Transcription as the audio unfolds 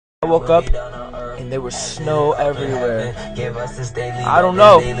I woke up and there was snow everywhere. I don't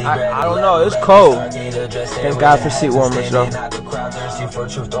know. I don't know. It's cold. Thank God for seat warmers though.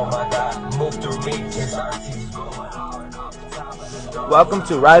 Welcome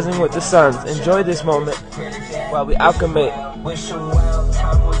to Rising with the Suns. Enjoy this moment while we alchemate.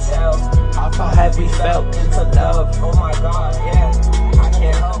 How have we felt into love? Oh my God, yeah. I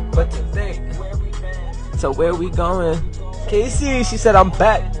can't help but to think. So where we going? Casey, she said I'm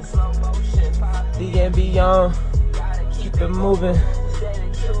back. And beyond, keep it moving.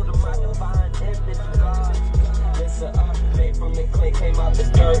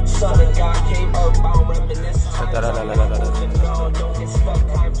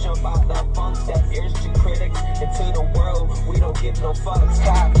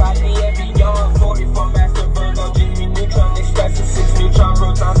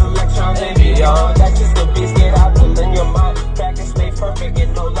 That's just the beast, get out to learn your mind. Back and stay perfect,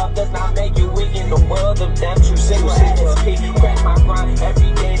 and no love does not make you weak in the world of damn true single CSP. Crack my grind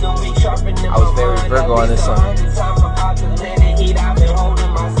every day, the week sharpening my mind. I was very Virgo on this song.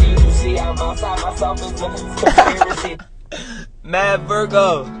 Mad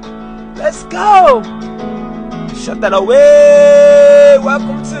Virgo, let's go. Shut that away.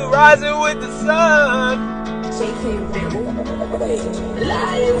 Welcome to Rising with the Sun.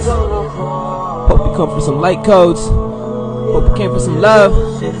 Hope you come for some light codes. Hope you came for some love.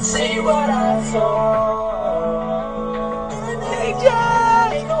 See what I saw.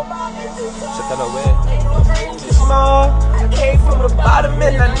 Shut that away. Too small. I came from the bottom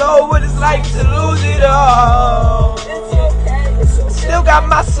and I know what it's like to lose it all. Still got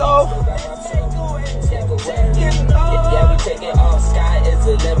my soul. Yeah, we take it all. Sky is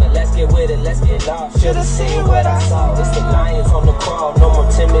the limit. Let's get with it. Let's get lost. Should've seen what I saw. It's the lions on the crawl. No more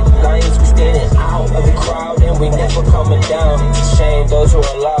timid lions. We standing out of the crowd and we never coming down. It's a shame those who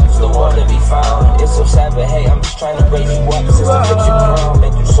are lost don't want to be found. It's so sad, but hey, I'm just trying to raise you up. Since I put you crown,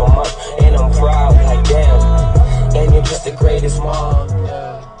 been through so much and I'm proud. Like damn, and you're just the greatest mom.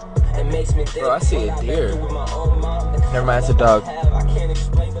 It makes me think. Bro, I see a deer. Never mind, it's a dog. I can't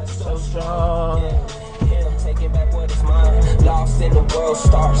explain, but so strong. Lost in the world,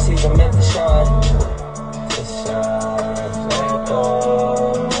 star season meant to shine. To shine, let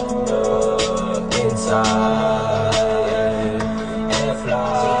go, look inside, and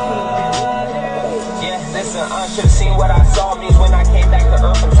fly. Yeah, listen, I should have seen what I saw. Means when I came back to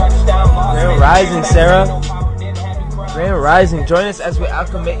earth and touched down. Grand Rising, Sarah. Grand Rising, join us as we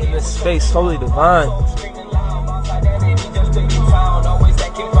alchemate in this space, Holy Divine.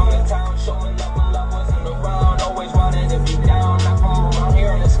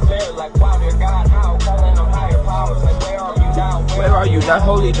 Where are you, that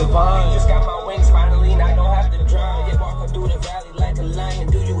Holy Divine? Just got my wings finally, and I don't have to drown. Yet walking through the valley like a lion.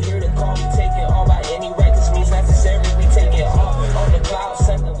 Do you hear the call? We take it all by any right. This means necessary. We take it all on the clouds.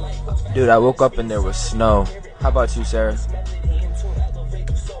 Dude, I woke up and there was snow. How about you, Sarah?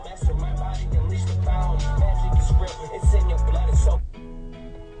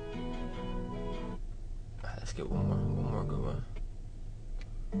 Let's get one more good one.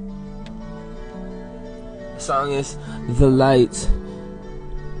 The song is The Light.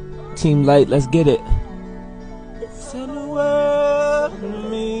 Team Light, let's get it. Send the world to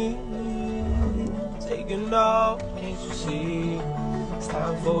me. Taking off, can't you see? It's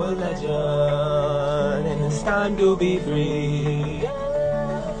time for a legend, and it's time to be free.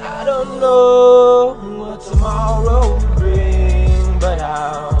 I don't know what tomorrow will bring, but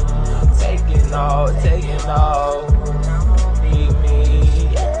I'm taking all. Be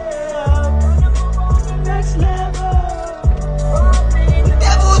me, yeah. Next level. The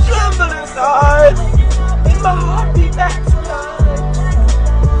devil tremble inside, and my heart beat back to life.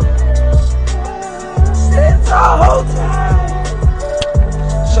 Stand tall, hold tight.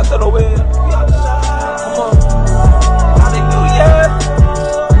 Shut that away. We are alive. Come on. Hallelujah.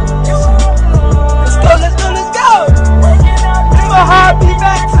 Let's go. And my heart beat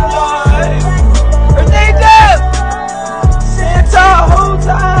back to life. Her name down. Stand tall, hold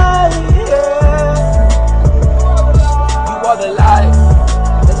tight. Yeah. You are the light.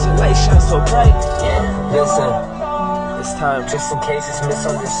 Let your light shine so bright. Yeah. Listen, it's time. Just in case it's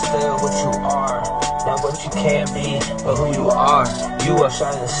misunderstood what you are. Not what you can't be, but who you are. You are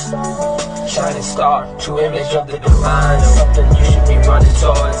shining star, true image of the divine. Something you should be running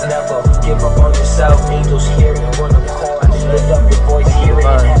towards. Never give up on yourself. Angels hear it, one accord. Lift up your voice, hear it,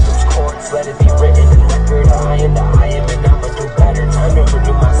 and have those chords. Let it be written in record. I am the I am, and I'ma do better. Time to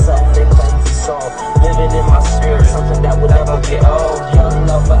renew myself and cleanse the soul. Living in my spirit, something that would never get old. Young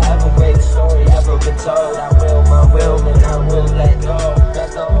love forever, greatest story ever been told. I will, my will, and I will let go.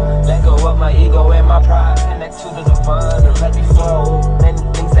 Let go. my pride, connect to the divine, and let me flow. Many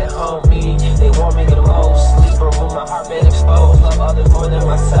things that harm me, they want me the most. Sleep or room, my heart been exposed. Love others more than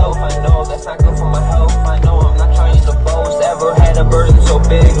myself. I know that's not good for my health. I know I'm not trying to boast. Ever had a burden so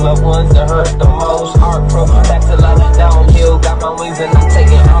big, loved ones that hurt the most. Heart broke, back to life, downhill. Got my wings and I'm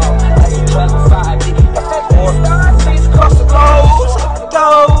taking off. As you travel 5D, 4 seas across the globe.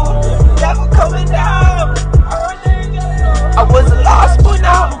 Go, never coming down. I was lost, but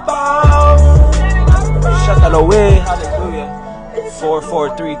now I'm found. Shut that away, hallelujah.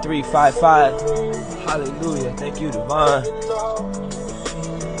 443355. Hallelujah, thank you, divine.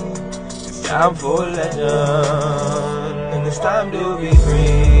 It's time for a legend, and it's time to be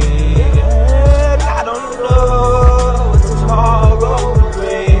free. And I don't know what tomorrow will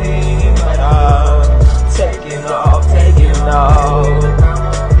bring, but I'm taking off, taking off.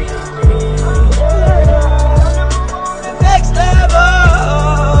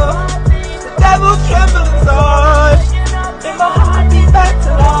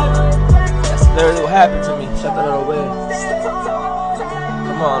 Literally what happened to me. Shut that away.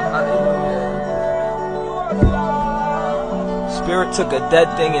 Come on, hallelujah. Spirit took a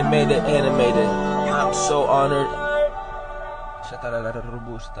dead thing and made it animated. I'm so honored.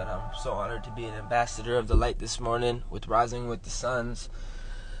 I'm so honored to be an ambassador of the light this morning with Rising with the Suns.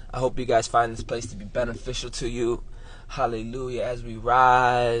 I hope you guys find this place to be beneficial to you. Hallelujah. As we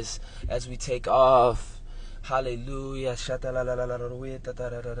rise, as we take off. Hallelujah. I feel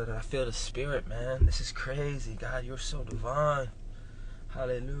the spirit, man. This is crazy. God, you're so divine.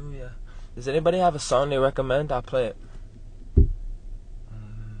 Hallelujah. Does anybody have a song they recommend? I'll play it.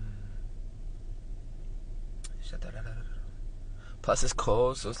 Plus it's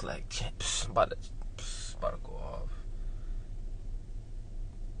cold, so it's like about to go off.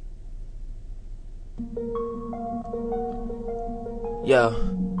 Yo,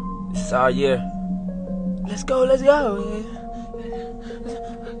 this is our year. Let's go, let's go, yeah.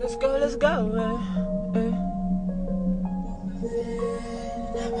 Let's go, let's go, yeah.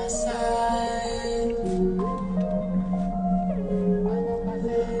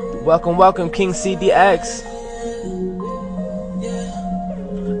 Welcome, welcome, King CDX.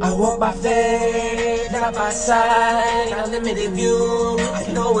 I walk by faith, not by sight. Unlimited view, I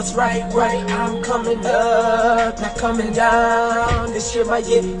know it's right. I'm coming up, not coming down. This year my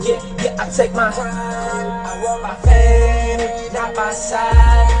year, yeah, I take my time. I walk by faith, not by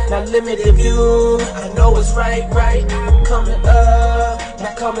sight. Not limited view, I know it's right. I'm coming up,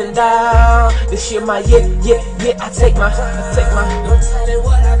 not coming down. This year my year, yeah, I take my. Don't tell me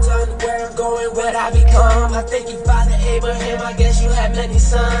what I've done, where I'm going, what I become. I thank you, Father Abraham, I guess you had many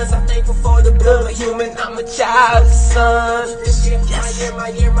sons. I'm thankful for the blood of human, I'm a child of the sun. This year, my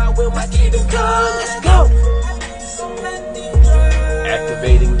year, my will, my kingdom come. Let's go.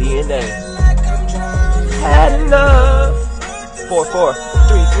 Activating DNA. Had enough.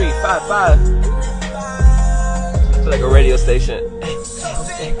 443355. I feel like a radio station.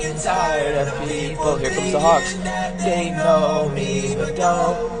 Sick and tired of people. Here comes the Hawks. They know me, but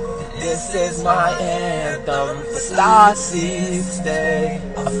don't. This is my anthem for star seeds today.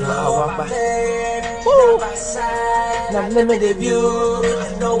 I walk by not limited view.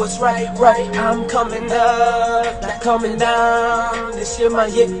 I know it's right. I'm coming up, not coming down. This year my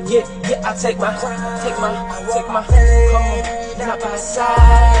year, I take my. Come on, not by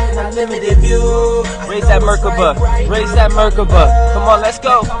side, not limited view. Raise that Merkaba, Come on, let's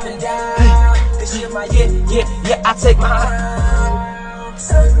go. This year my year, I take my.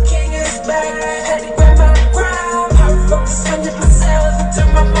 Sun King is back, had to grab my crown. I focus on myself and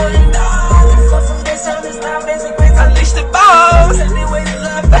turn my mind on. From this time, it's now basic grace. Unleash the bombs. Anyway, the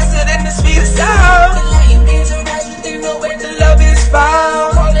love faster than the speed of sound. The light means you rise, you think no way the love is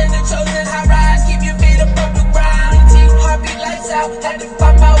found. Calling the chosen, high rise, keep your feet up on the ground. Team heartbeat lights out, had to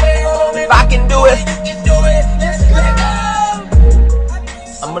find my way home. If I can do it, you can do it. Let's let go.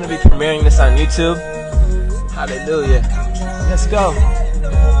 I'm gonna be premiering this on YouTube. Hallelujah. Let's go.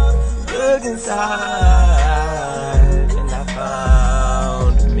 Look inside, and I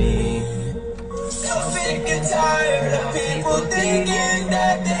found me. So sick and tired of people thinking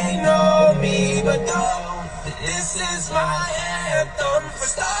that they know me, but don't. This is my anthem for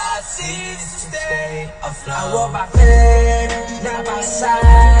star seeds to stay afloat. I walk by faith, not by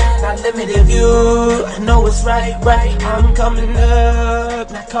sight, not limited view. I know it's right. I'm coming up,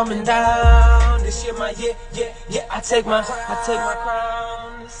 not coming down. This year my year, I take my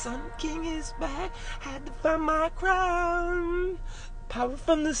crown. The Sun King is back, had to find my crown. Power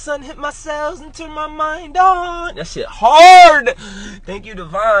from the sun hit my cells and turn my mind on. That shit hard. Thank you,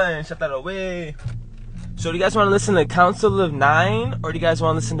 divine. Shut that away. So do you guys want to listen to Council of Nine, or do you guys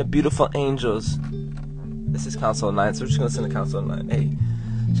want to listen to Beautiful Angels? This is Council 9, so we're just gonna listen to Council 9. Hey,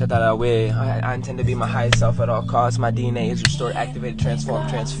 shut that away. I intend to be my highest self at all costs. My DNA is restored, activated, transformed,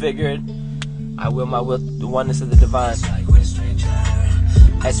 transfigured. I will my will, the oneness of the divine.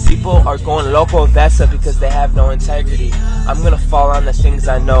 As people are going loco vesa because they have no integrity, I'm gonna fall on the things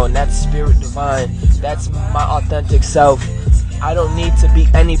I know, and that's spirit divine. That's my authentic self. I don't need to be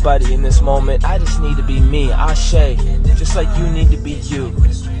anybody in this moment. I just need to be me. Ashe. Just like you need to be you.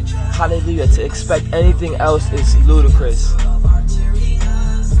 Hallelujah. To expect anything else is ludicrous.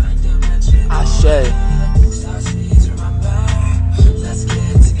 Ashe.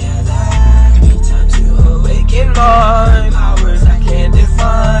 Awaken my powers I can't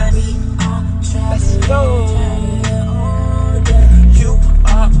define. Let's go. You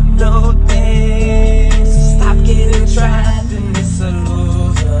are no things. Stop getting trapped in this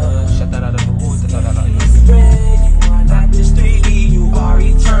illusion. Shut that out of the woods. You are not just 3D, you are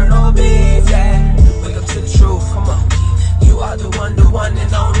eternal beings. Yeah. Wake up to the truth, come on. You are the one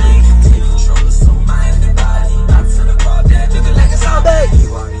and only. Take control of soul, mind, and body. Not to the crowd that looking like a zombie.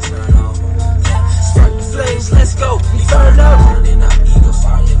 You are eternal. Start the flames, let's go. We burn up. Burning up, ego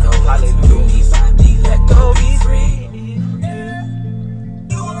fire, you know. Hallelujah. Let go, be free.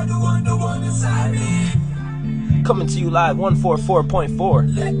 You are the one inside me. Coming to you live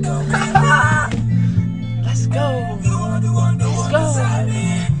 144.4. Let go. Let's go. You are the one inside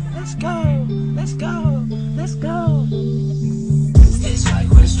me. Let's go. Let's go. Let's go. It's like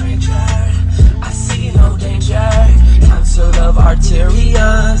we're a stranger. I see no danger. Council of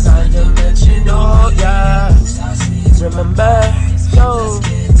Arterians, non-dimensional, yeah. Remember, let's go. Let's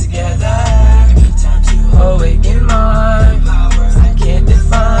get together. Time to awaken my powers I can't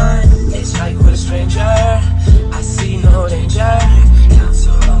define. It's like we're a stranger. I see no danger.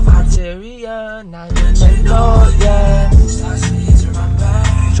 Council of Arterians, non-dimensional, yeah.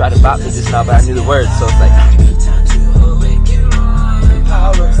 Tried to bop me just now, but I knew the words, so it's like time to awaken my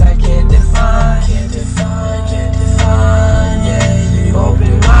powers I can't define. Can't define, yeah. You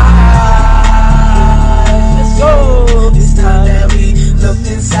open my eyes. Let's go. It's time that we looked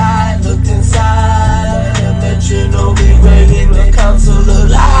inside. Dimensional, big ring in the council of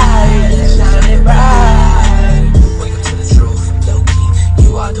light, shining bright. Wake up to the truth, low key.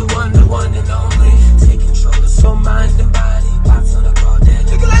 You are the one and only. Take control of soul, mind, and body. Box on the ball, dead,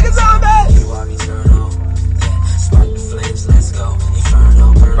 looking like a zombie. You are eternal. Yeah. Spark the flames, let's go.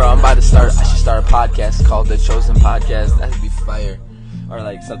 Inferno. Bro, I should start a podcast called The Chosen Podcast. That would be fire. Or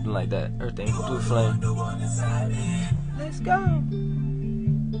like something like that. Earth Angel, Blue Flame. Let's go.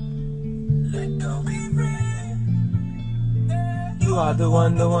 Let go, be free. You are the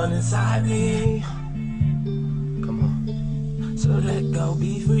one inside me. Come on. So let go,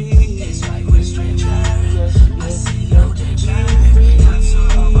 be free. It's like we're strangers. I see no danger. Council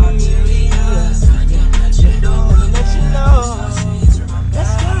of Arterians, non-dimensional.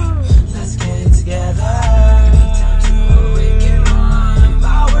 Let's go. Let's get together. Time to awaken my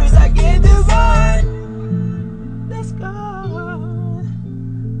powers I can't define. Let's go.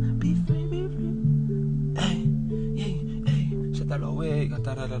 Be free, be free. Hey, hey, hey. Shut that away.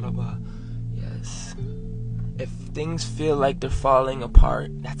 Yes. If things feel like they're falling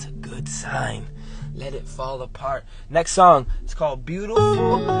apart, that's a good sign. Let it fall apart. Next song, it's called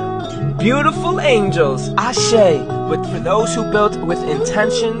Beautiful Angels. Ashe. But for those who built with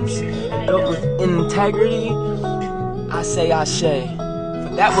intentions and built with integrity, I say Ashe.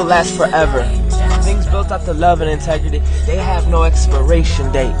 For that will last forever. Things built out to love and integrity, they have no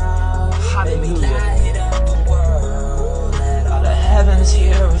expiration date. Hallelujah. All the heavens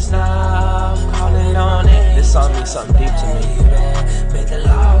hear us now, calling on it. This song means something deep to me. May the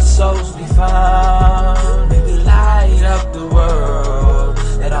lost souls be found. May we light up the world.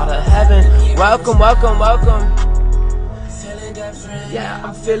 Let all the heaven welcome. Yeah,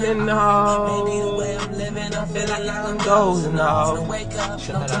 I'm feeling old. Maybe the way I'm living, I feel like I'm dozing off. Wake up,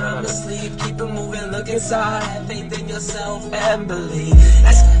 no time to sleep. Keep it moving, look inside. Have faith in yourself and believe.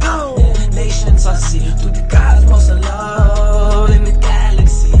 Let's go. Nations I see through the cosmos alone in the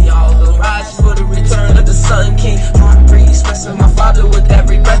galaxy. All the rise for the return of the Sun King. Heart breeze, blessing my Father with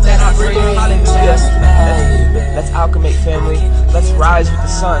every breath that I breathe. Hallelujah. Let's alchemate, family. Let's rise with the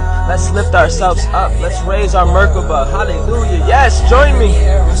sun. Let's lift ourselves up. Let's raise our Merkaba. Hallelujah. Yes, join me.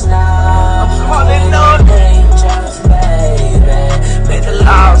 I'm calling on angels, baby. May the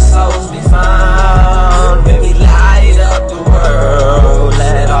lost souls be found. May we light up the world.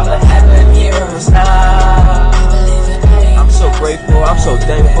 Let all the heaven hear us now. I'm so grateful. I'm so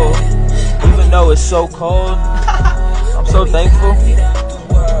thankful. Even though it's so cold, I'm so thankful.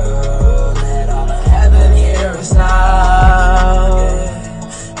 Let all the heaven hear us now.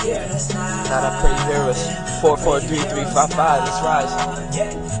 God, I pray you hear us. 4, 4, 3, 3, 5, 5. Let's rise.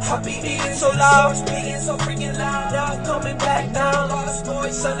 I be beating so loud, beating so freaking loud. Now I'm coming back down. Lost boy,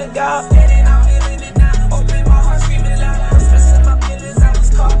 son of God. Feeling out, feeling it now. Open my heart, screaming loud. Expressing my feelings. I was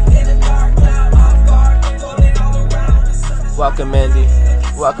caught in a dark cloud. Off guard, rolling all around. Welcome, Mandy.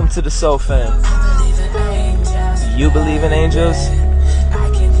 Welcome to the Soul Fam. Do you believe in angels?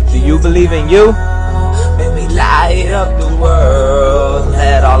 Do you believe in you? Maybe light up the world.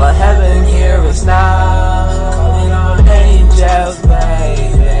 Let all of heaven hear us now. Calling on angels,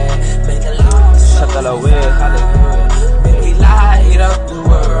 baby. Make a lot of hallelujah. Maybe light up the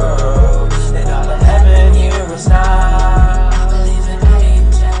world. Let all of heaven hear us now. I believe in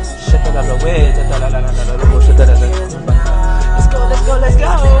angels. Let's go, let's go, let's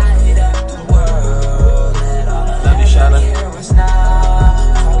go. Love you, Shana.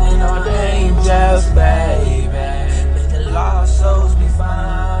 Calling on angels, baby. Make the lost souls be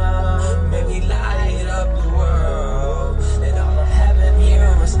found. Maybe light up the world. Let all of heaven hear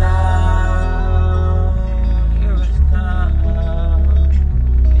us now. Hear us now.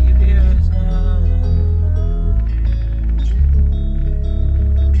 Can you hear us now?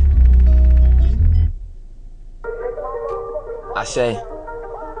 I say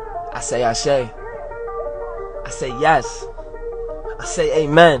yes. I say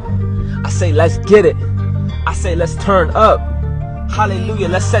amen. I say let's get it. I say let's turn up. Hallelujah,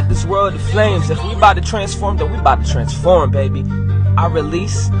 let's set this world to flames. If we about to transform, then we about to transform, baby. I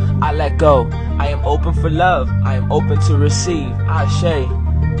release, I let go. I am open for love. I am open to receive. Ashe.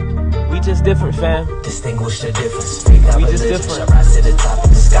 We just different, fam. Distinguish the difference. We just different. Rise to the top,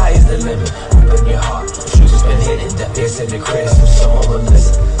 the sky is the limit. Open your heart. Truth has been hidden. The ears and the criticism. Someone will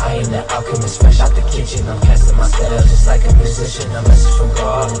listen. I am the alchemist, fresh out the kitchen. I'm casting my spell just like a musician. A message from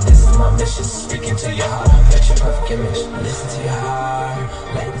God. This is my mission. Speaking to your heart. Catch your perfect image. Listen to your heart.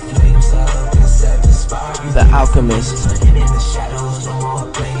 Let the flames up and set the spark. The alchemist. Looking in the shadows. No more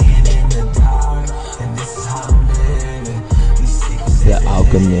playing in the dark. And this is how I'm living. These secrets. The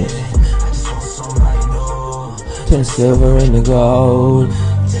alchemist. Turn silver into gold.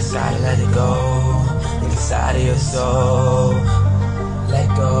 Just gotta let it go inside of your soul. Let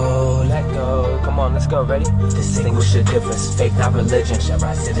go, let go. Come on, let's go, ready? Distinguish the difference. Faith, not religion. Shall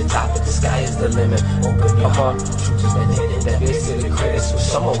rise to the top, but the sky is the limit. Open your heart. Truth has been hidden. That is to the critics. So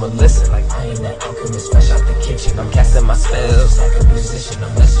someone will listen. Like I am the alchemist, fresh out the kitchen. I'm casting my spells like a musician. A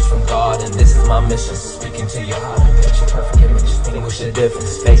message from God, and this is my mission. Speaking to your heart. Catch your perfect image. Distinguish the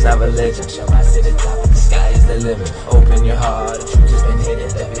difference. Faith, not religion. Shall rise to the top, but the sky is the limit. Open your heart. The truth has been hidden.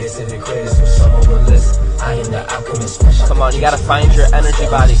 That is to the critics. So someone will listen. I am the alchemist. Come on, you gotta find your energy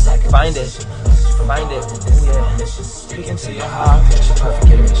body. Find it. Find it. Yeah. Speaking to your heart. Catch your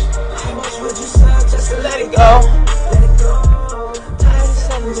perfect image. How much would you sell just to let it go? Let it go. Tired of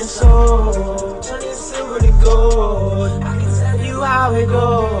selling your soul. Turn your silver to gold. I can tell you how it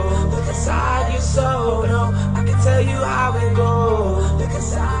goes. Look inside your soul. No, I can tell you how it goes. Look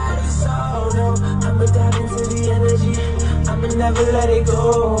inside your soul. No, I'ma dive into the energy. I'ma never let it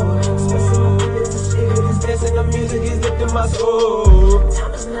go. Dancing, the music is lifting my soul.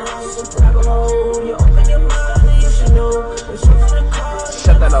 Time is now, so grab a hold. You open your mind and you should know.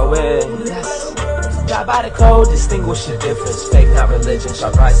 Shut that away. Yes. Die by the code, distinguish the difference. Faith, not religion.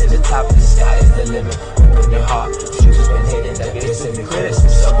 Shall rise to the top, the sky is the limit. Open your heart. Truth has been hidden. That is in the critics.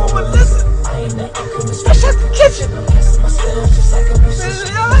 Someone will listen. I am the alchemist. Fresh out the kitchen. I'm casting my spell just like a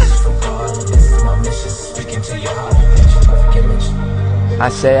musician. Message from God, and this is my mission. Speaking to your heart. Catch your perfect image. I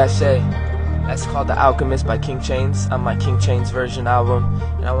say. That's called The Alchemist by King Chains on my King Chains version album.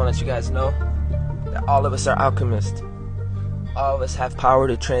 And I want to let you guys know that all of us are alchemists. All of us have power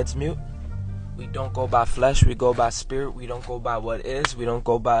to transmute. We don't go by flesh, we go by spirit. We don't go by what is. We don't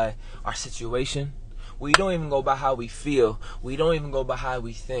go by our situation. We don't even go by how we feel. We don't even go by how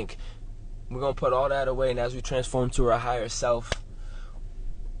we think. We're going to put all that away, and as we transform to our higher self,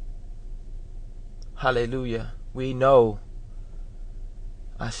 hallelujah, we know.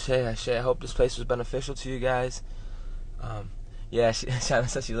 Ashe. I hope this place was beneficial to you guys. Yeah, Shana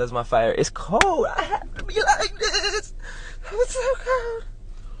says she loves my fire. It's cold. I have to be like this. It's so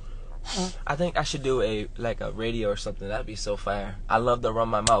cold. I think I should do a radio or something. That'd be so fire. I love to run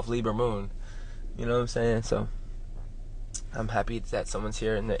my mouth, Libra Moon. You know what I'm saying? So I'm happy that someone's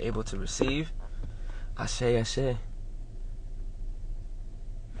here and they're able to receive. Ashe.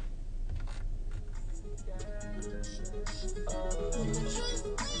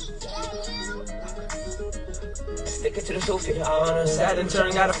 Sticking to the truth, you're the honest. Sad in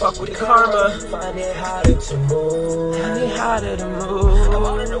turn, gotta fuck with the karma. Find it harder to move. I'm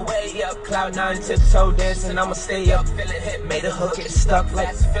all in the way up, cloud 9, tiptoe dancing. I'ma stay up, feeling hit, made a hook, get stuck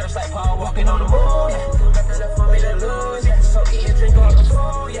like feels like Paul walking on the moon. Nothing left for me to lose, yeah. So eat and drink all the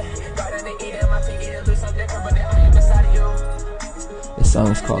food, yeah. Garden to eat, my pinky to do something different, but I am inside of you. This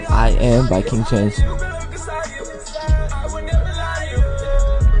song is called I Am by King Chance.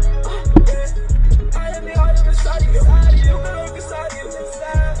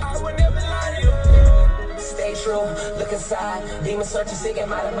 Look inside, demons searching, seeking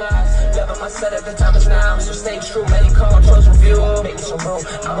my demise. Loving myself, the time is now. So stay true, many controls review. Make me some room,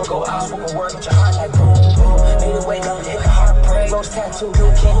 I'ma go out, spoken word with your heart like boom, boom. Need a way, love, hit the heartbreak. Rose tattoo,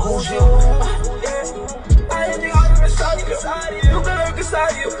 you can't lose you. I am the heart inside you. You can look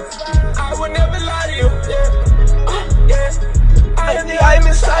inside you. I would never lie to you. I am the I am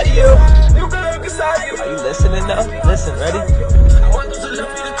inside of you. You can look inside you. Are you listening now? Listen, ready? I want them to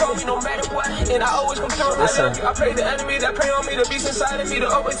love me, to call me no matter what. And I always come through. Listen. I pray the enemy that pray on me, the beast inside of me, to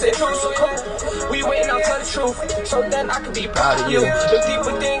always say truth. So come, we waiting, I'll tell the truth. So then I can be proud of you. Look deep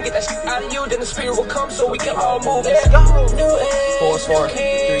within, get that shit out of you. Then the spirit will come so we can all move. Let's go. 4, 4,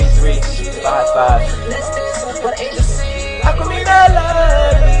 3, 3, 5, 5. Let's dance, what angels sing. I can be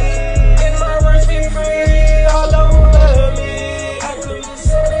melody. In my words be free, all over me. I could be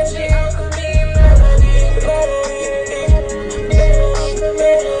this energy, I could be melody.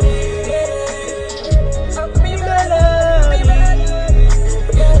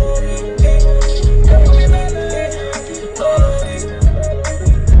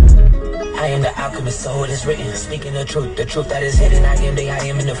 So it is written, speaking the truth that is hidden. I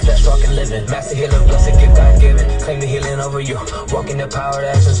am in the flesh, walking, living. Master healer, blessed gift God given. Claim the healing over you, walking the power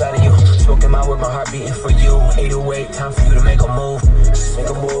that's inside of you. Spoken my word, my heart beating for you. 808, time for you to make a move. Make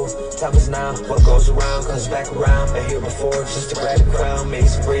a move, time is now. What goes around comes back around. Been here before, just to grab the crown. Make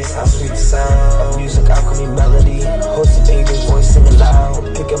some grace, how sweet the sound of music, alchemy, melody. Host of angels, voice singing loud.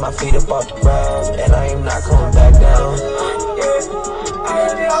 Picking my feet up off the ground, and I am not coming back down. I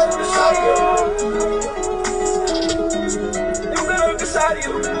am the heart inside of you. You can look inside of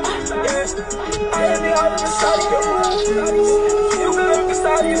you. Yes, I am the heart inside of you. You can look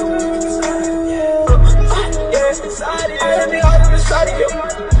inside of you. Yes, inside of you. I am the heart inside of you.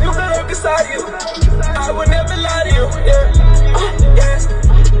 You can look inside of you. I would never lie to you. Yes,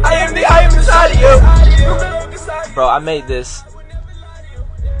 I am inside of you. Bro, I made this.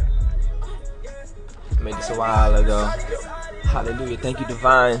 I made this a while ago. Hallelujah. Thank you,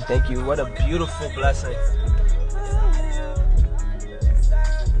 Divine. Thank you. What a beautiful blessing.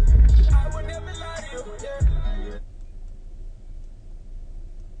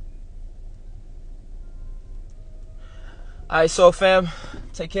 Alright, so fam,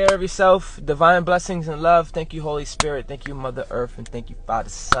 take care of yourself. Divine blessings and love. Thank you, Holy Spirit. Thank you, Mother Earth. And thank you, Father,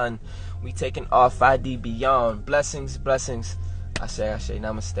 Son. We taking off ID beyond. Blessings, blessings. Ashe, Ashe.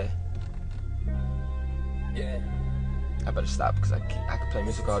 Namaste. Yeah. I better stop because I could play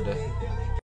music all day.